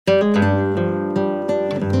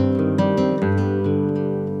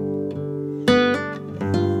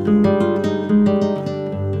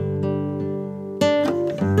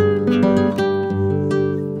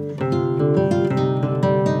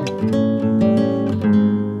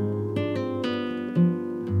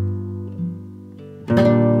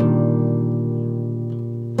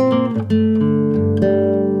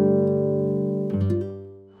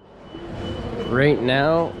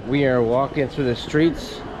walking through the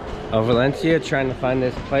streets of Valencia trying to find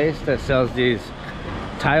this place that sells these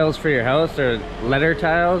tiles for your house, or letter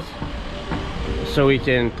tiles, so we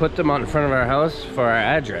can put them out in front of our house for our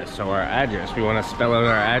address. So our address, we want to spell out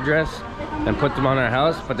our address and put them on our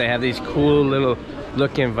house, but they have these cool little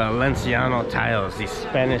looking Valenciano tiles, these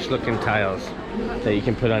Spanish looking tiles that you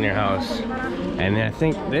can put on your house. And I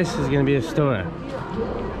think this is gonna be a store.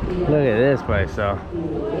 Look at this place though.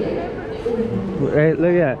 Right,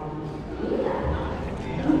 look at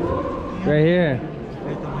right here.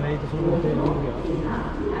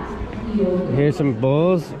 Here's some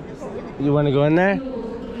bowls. You want to go in there?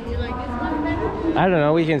 I don't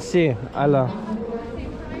know, we can see. I don't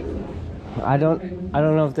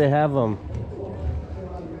know if they have them,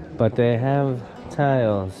 but they have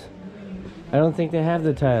tiles. I don't think they have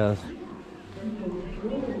the tiles.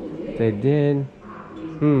 They did.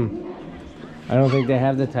 I don't think they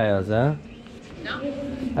have the tiles, huh? No?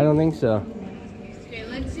 I don't think so. Okay,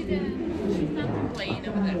 let's see the plane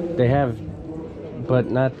over there. They have,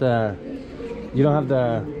 but not the... You don't have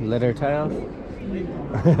the letter tiles?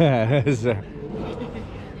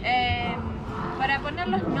 Para poner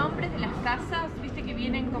los nombres de las casas, viste que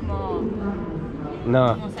vienen como...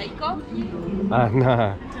 No. Mosaico.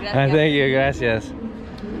 No. Thank you, gracias.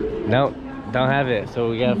 No, don't have it, so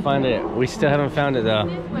we gotta find it. We still haven't found it though.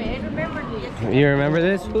 This way, I remember this. You remember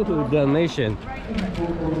this? Ooh, Dalmatian.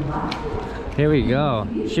 Here we go.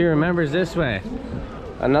 She remembers this way.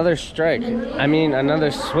 Another strike. I mean,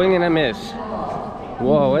 another swing and a miss.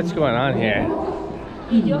 Whoa, what's going on here?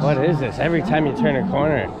 What is this? Every time you turn a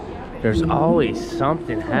corner, there's always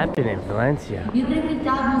something happening in Valencia. Hey, look at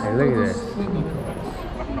this.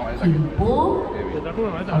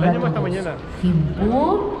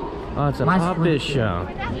 Oh, it's a puppet show.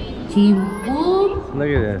 Look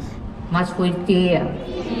at this. Más fuerte.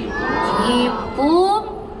 Chimpum.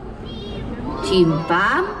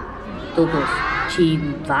 Chimpam. Todos.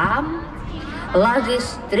 Chimpam. Las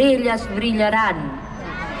estrellas brillarán.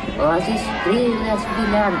 Las estrellas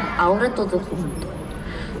brillarán. Ahora todo junto.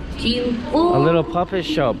 Chimpum. A little puppet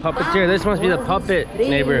show. Puppeteer. This must be the puppet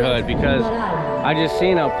neighborhood, because I just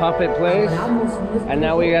seen a puppet place and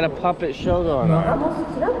now we got a puppet show going on.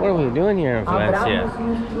 What are we doing here in Valencia?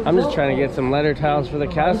 I'm just trying to get some letter tiles for the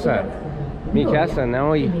casa. Mi casa.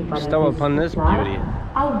 Now we stumble upon this beauty.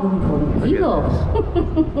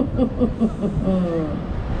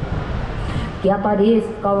 Que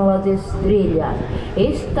aparezcan las estrellas.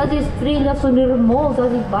 Estas estrellas son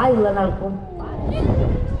hermosas y bailan al compás.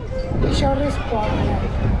 Y yo respondo,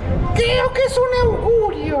 creo que es un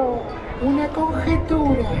augurio, una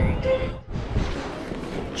conjetura.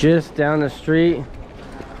 Just down the street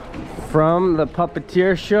from the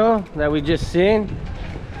puppeteer show that we just seen,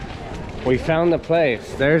 we found the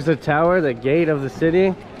place. There's the tower, the gate of the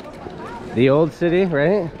city, the old city,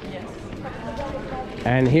 right? Yes.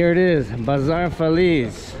 And here it is, Bazaar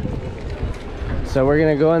Feliz. So we're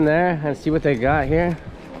gonna go in there and see what they got here.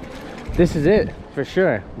 This is it, for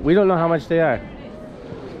sure. We don't know how much they are.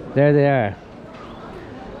 There they are.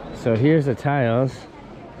 So here's the tiles,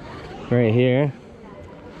 right here.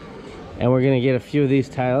 And we're gonna get a few of these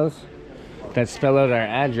tiles that spell out our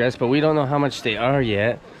address, but we don't know how much they are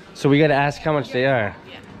yet. So we gotta ask how much they are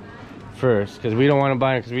first, because we don't want to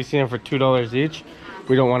buy them, because we see them for $2 each.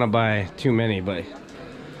 We don't want to buy too many, but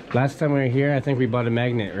last time we were here, I think we bought a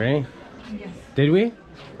magnet, right? Yes. Did we?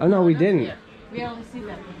 Oh no, we didn't. Yeah. We only see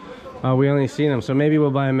them. Oh, we only seen them, so maybe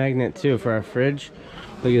we'll buy a magnet too for our fridge.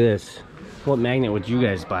 Look at this. What magnet would you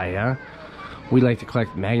guys buy, huh? We like to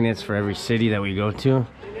collect magnets for every city that we go to.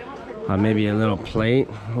 Maybe a little plate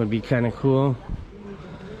would be kind of cool.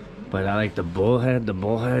 But I like the bullhead. The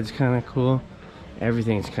bullhead's kind of cool.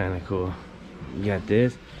 Everything's kind of cool. You got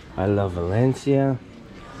this. I love Valencia.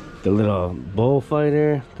 The little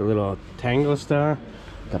bullfighter. The little tango star.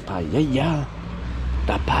 The paella.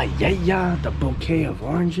 The paella. The bouquet of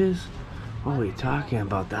oranges. What are we talking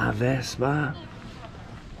about? The Vespa.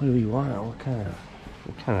 What do we want? What kind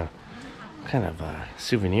of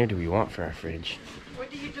souvenir do we want for our fridge? What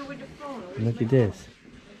do you do with the phone? Look at this.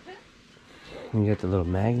 You got the little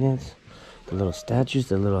magnets, the little statues,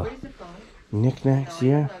 the little knickknacks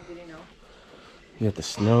here. You got the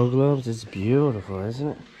snow globes. It's beautiful, isn't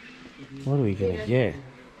it? What are we gonna get?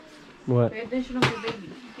 What? Pay attention to the baby.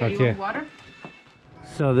 Okay. You want water?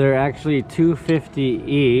 So they're actually $2.50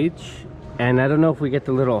 each, and I don't know if we get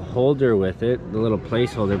the little holder with it, the little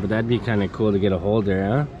placeholder, but that'd be kind of cool to get a holder,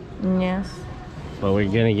 huh? Yes. But we're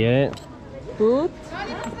gonna get it.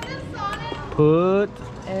 Put.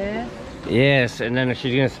 Yes, and then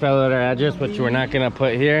she's gonna spell out our address, which we're not gonna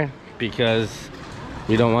put here because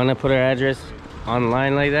we don't want to put our address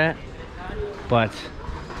online like that. But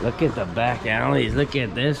look at the back alleys. Look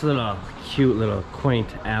at this little cute little quaint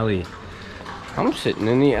alley. I'm sitting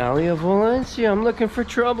in the alley of Valencia. I'm looking for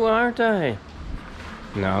trouble, aren't I?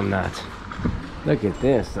 No, I'm not. Look at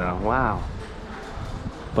this though. Wow.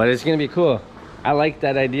 But it's gonna be cool. I like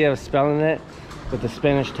that idea of spelling it with the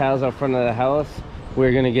Spanish tiles out front of the house.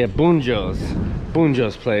 We're gonna get Bunjo's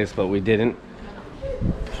place, but we didn't.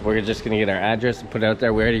 We're just gonna get our address and put it out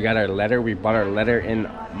there. We already got our letter. We bought our letter in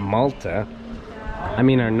Malta. I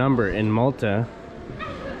mean our number in Malta.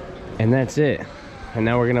 And that's it. And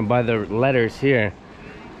now we're gonna buy the letters here.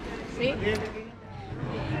 See?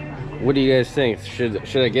 What do you guys think?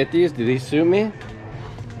 Should I get these? Do these suit me?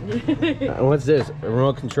 What's this? A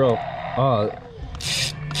remote control. Oh,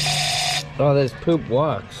 there's poop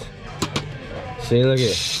walks. See, look at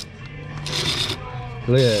it.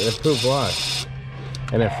 Look at it, the poop walks.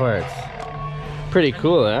 And it farts. Pretty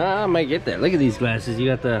cool. I might get that. Look at these glasses. You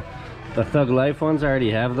got the Thug Life ones. I already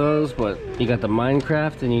have those, but you got the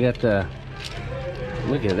Minecraft and you got the...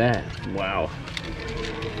 Look at that. Wow.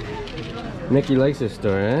 Nikki likes this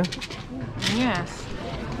store, eh? Yes.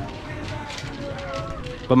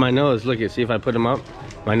 But my nose, look at, see if I put them up,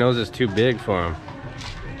 my nose is too big for them.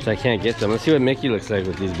 So I can't get them. Let's see what Mickey looks like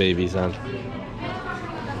with these babies on.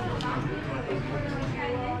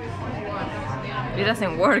 It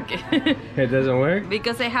doesn't work. It doesn't work?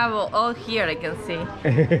 Because I have all here, I can see.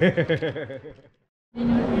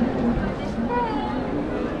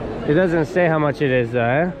 It doesn't say how much it is though,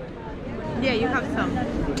 eh? Yeah, you have some.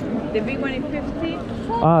 The big one is 50.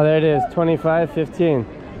 Oh, there it is, 25, 15.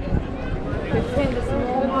 15, the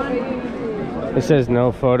small one. It says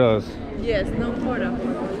no photos. Yes, no photo.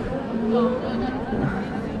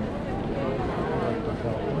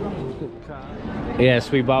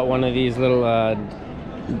 Yes, we bought one of these little,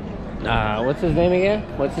 what's his name again?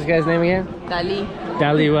 What's this guy's name again? Dalí.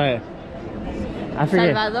 Dalí what? I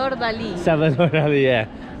forget. Salvador Dalí. Salvador Dalí, yeah.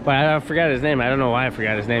 But I forgot his name. I don't know why I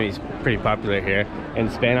forgot his name. He's pretty popular here in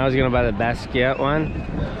Spain. I was gonna buy the Basquiat one,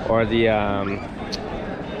 or the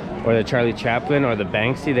Charlie Chaplin, or the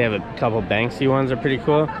Banksy. They have a couple Banksy ones that are pretty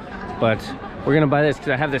cool. But we're gonna buy this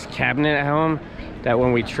because I have this cabinet at home that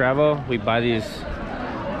when we travel, we buy these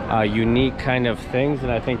unique kind of things,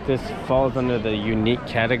 and I think this falls under the unique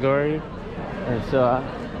category. And so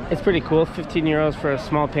it's pretty cool. 15 euros for a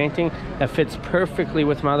small painting that fits perfectly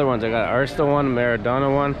with my other ones. I got an Arsenal one, a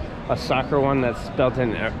Maradona one, a soccer one that's spelled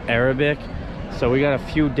in Arabic. So we got a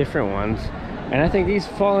few different ones, and I think these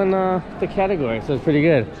fall in the category, so it's pretty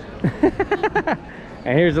good.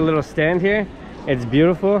 And here's a little stand here. It's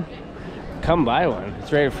beautiful. Come buy one.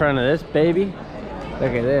 It's right in front of this baby.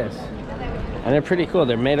 Look at this. And they're pretty cool.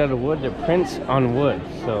 They're made out of wood. They're prints on wood,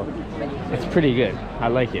 so it's pretty good. I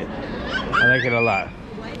like it. I like it a lot.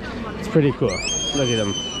 It's pretty cool. Look at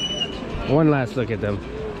them. One last look at them.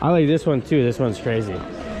 I like this one too. This one's crazy,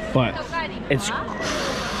 but it's...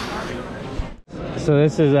 So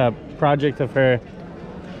this is a project of her.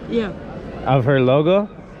 Yeah. Of her logo.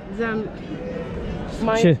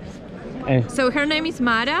 So her name is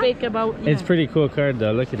Mara. Speak about, yeah. It's pretty cool card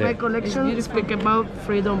though. Look at My it. collection speak about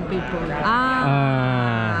freedom people.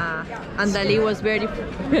 And Dalí was very...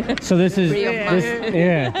 So this is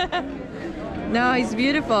yeah. No, it's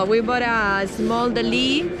beautiful. We bought a small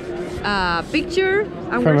Dalí picture,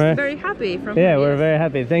 and From we're her? very happy. Yeah, we're very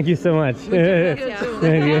happy. Thank you so much. Thank you.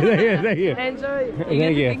 Thank you. Enjoy.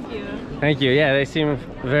 Thank you. Thank you. Yeah, they seem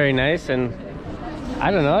very nice, and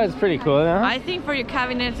I don't know, it's pretty cool, huh? I think for your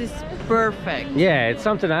cabinet is perfect. Yeah, it's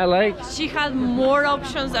something I like. She had more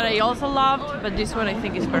options that I also loved, but this one I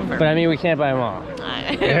think is perfect. But I mean, we can't buy them all.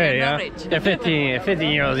 We're Yeah, not rich. they're 15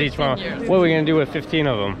 euros each one. 15 euros. What are we gonna do with 15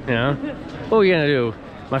 of them? You know? What are we gonna do?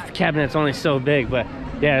 My cabinet's only so big, but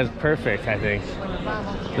yeah, it's perfect, I think.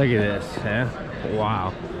 Look at this, yeah?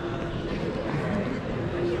 Wow.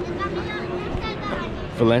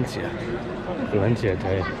 Valencia, I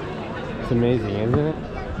tell you. It's amazing, isn't it?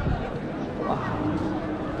 Wow.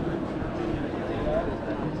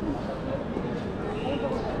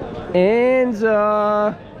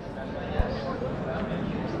 Enzo!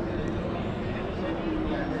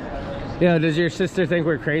 Yeah, does your sister think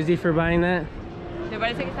we're crazy for buying that? ¿Te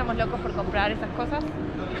parece que estamos locos por comprar esas cosas?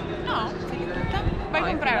 No, sí, va a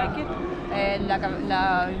comprar. La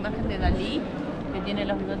imagen de Dalí, que tiene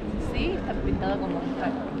los bigotes así, está pintado como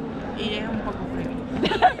mujer. Y es un poco feo.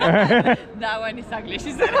 That one is ugly,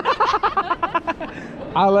 she said.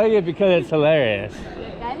 I like it because it's hilarious.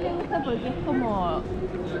 A él le gusta porque es como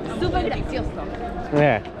súper gracioso.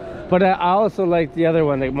 Yeah, but I also like the other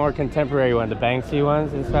one, the more contemporary one, the Banksy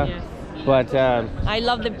ones and stuff. Yes. But I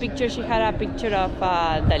love the picture. She had a picture of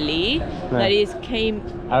Dali that is coming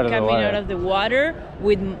out of the water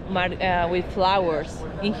with flowers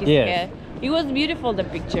in his head. It was beautiful, the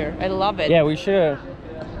picture. I love it. Yeah, we should have.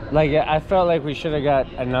 Like, I felt like we should have got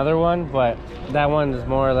another one, but that one is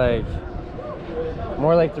more like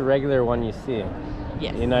the regular one you see.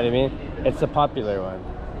 Yes. You know what I mean? It's the popular one.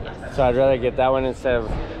 Yes. So I'd rather get that one instead of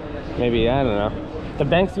maybe, I don't know. The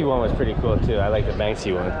Banksy one was pretty cool too. I like the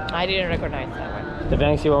Banksy one. I didn't recognize that one. The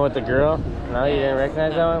Banksy one with the girl? No, you didn't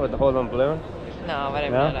recognize that one with the hold on balloon? No, but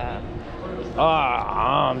I'm not a... Oh,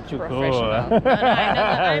 I'm too cool. No,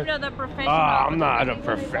 I'm not a professional. Oh, I'm not a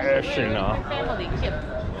professional. Family,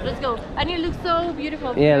 let's go. And it looks so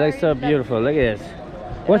beautiful. Yeah, it looks so beautiful. Look at this.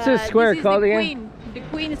 What's this square called again? The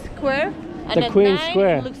Queen Square. And the Queen night,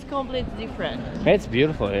 Square. It looks completely different. It's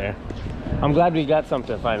beautiful here. I'm glad we got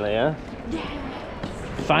something finally, huh? Yes.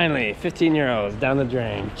 Finally, 15 euros down the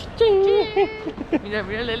drain. Mira,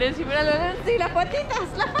 mira, Lelensi, mira, Lelensi, las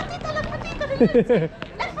patitas, las patitas, las patitas, Lelensi.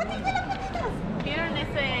 Las patitas, las patitas. ¿Vieron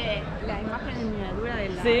la imagen en miniatura de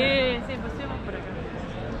la... Sí, pasemos por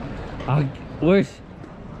acá. Where's...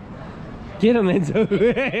 Get him, Enzo.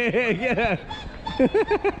 Get him.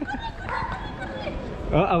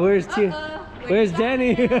 Where's Where's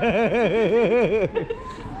Danny?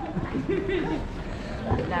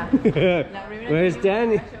 Where's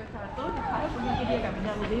Danny?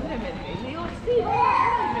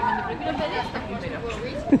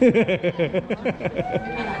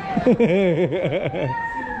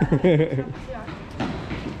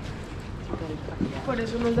 Por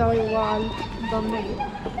eso nos daba igual dónde ir.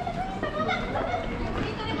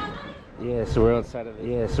 Yeah, so we're outside of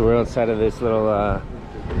this little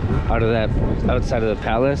outside of the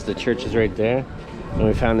palace. The church is right there. And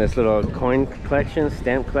we found this little coin collection,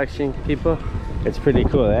 stamp collection, people. It's pretty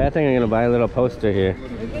cool. I think I'm gonna buy a little poster here.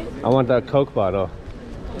 I want that Coke bottle.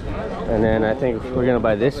 And then I think we're gonna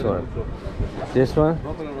buy this one. This one.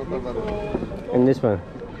 And this one.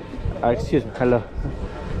 Excuse me, hello.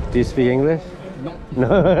 Do you speak English?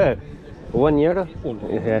 No. No. 1 euro?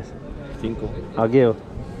 Yes. 5. I'll give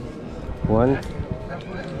 1.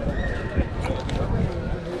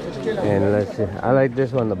 And let's see. I like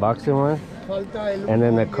this one, the boxing one. And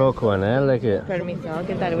then the Coke one, I like it. Permiso,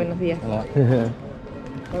 ¿qué tal? Buenos días.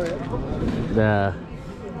 The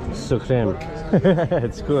Supreme.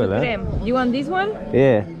 It's cool, Supreme. Huh? You want this one?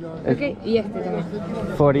 Yeah. Okay, y este también.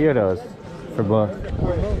 40 euros for both.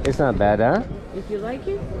 It's not bad, huh? If you like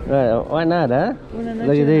it. Why not, huh?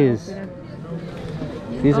 Look at these.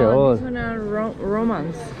 These are old. These one are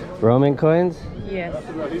Romans. Roman coins? Yes.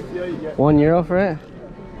 1 euro for it?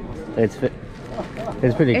 It's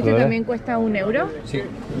pretty cool. ¿Este también cuesta 1 euro? Sí.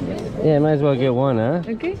 Yeah, might as well get one, huh?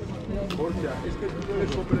 Okay.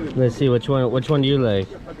 Let's see which one do you like?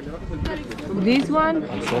 This one.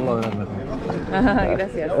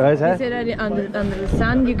 Gracias. What is that? He said under the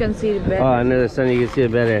sun you can see it better. Oh, under the sun you can see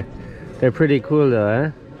it better. They're pretty cool though,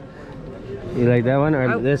 huh? You like that one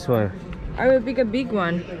or this one? I will pick a big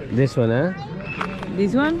one. This one, huh?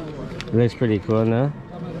 This one? Looks pretty cool, no?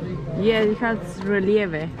 Yeah, it has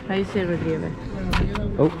relieve. How do you say relieve?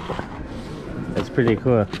 Oh, that's pretty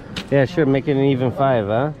cool. Yeah, sure, make it an even 5,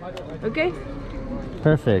 huh? Okay.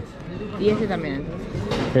 Perfect. Y este también.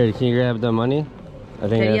 Here, can you grab the money? I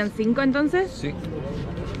think ¿Serían 5 entonces? Sí.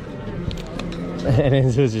 And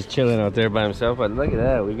Enzo's just chilling out there by himself, but look at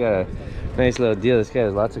that, we got a nice little deal. This guy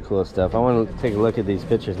has lots of cool stuff. I want to take a look at these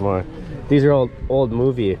pictures more. These are old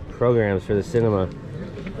movie programs for the cinema,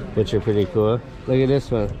 which are pretty cool. Look at this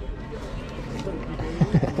one.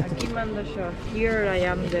 Aquí mando yo. Here I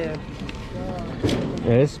am there.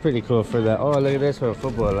 Yeah, this is pretty cool for that. Oh, look at this one,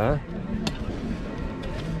 football, huh?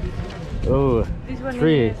 Oh, This one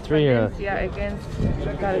three is euros. Valencia against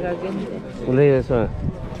Carga Gente. Look at this one,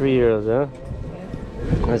 3 euros, huh?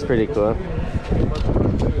 That's pretty cool.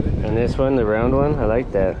 And this one, the round one, I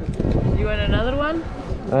like that. You want another one?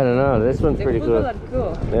 I don't know, this one's pretty cool. Are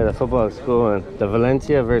cool. Yeah, the football is cool one. The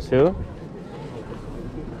Valencia versus who?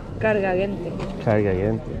 Carga Gente. Carga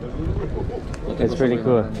Gente. It's pretty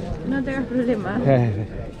cool. No tengas problema.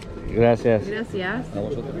 Gracias. Gracias.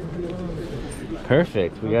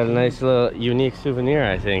 Perfect. We got a nice little unique souvenir,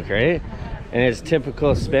 I think, right? And it's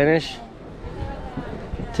typical Spanish.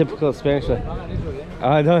 Typical Spanish.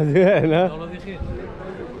 Oh, don't do that, no?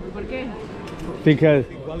 ¿Por qué? Because.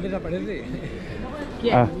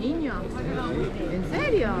 ¿Quién? ¿Niño? ¿En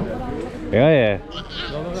serio? Oh, yeah.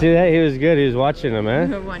 See that? He was good. He was watching them, eh?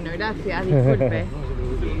 Bueno, gracias. Disculpe.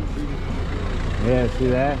 Yeah, see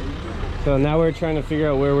that? So now we're trying to figure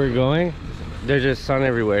out where we're going. There's just sun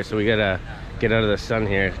everywhere, so we gotta get out of the sun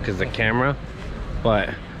here because the camera. But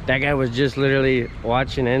That guy was just literally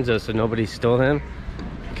watching Enzo so nobody stole him,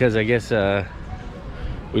 because I guess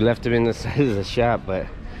we left him in the side of the shop. But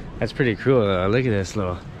that's pretty cool. Look at this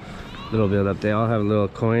little build up. They all have little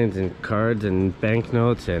coins and cards and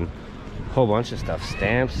banknotes and a whole bunch of stuff,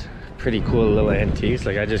 stamps. Pretty cool little antiques.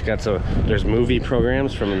 Like I just got there's movie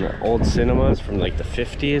programs from the old cinemas from like the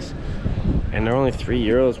 50s, and they're only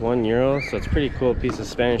 €3, €1, so it's a pretty cool piece of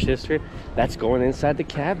Spanish history. That's going inside the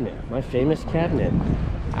cabinet, my famous cabinet.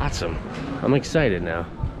 Awesome. I'm excited now.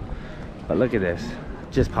 But look at this,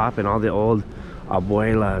 just popping all the old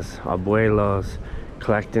abuelas, abuelos,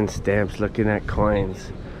 collecting stamps, looking at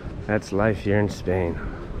coins. That's life here in Spain.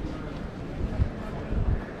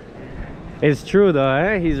 It's true though,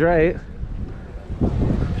 eh? He's right.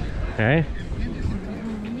 Right?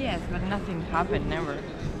 Yes, but nothing happened, never.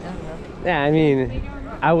 Yeah, I mean,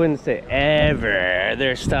 I wouldn't say ever.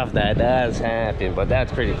 There's stuff that does happen, but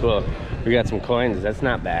that's pretty cool. We got some coins. That's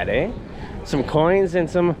not bad, eh? Some coins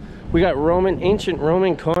and we got ancient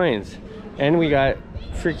Roman coins, and we got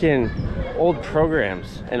freaking old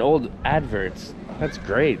programs and old adverts. That's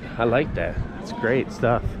great. I like that. That's great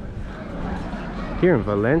stuff. Here in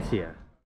Valencia.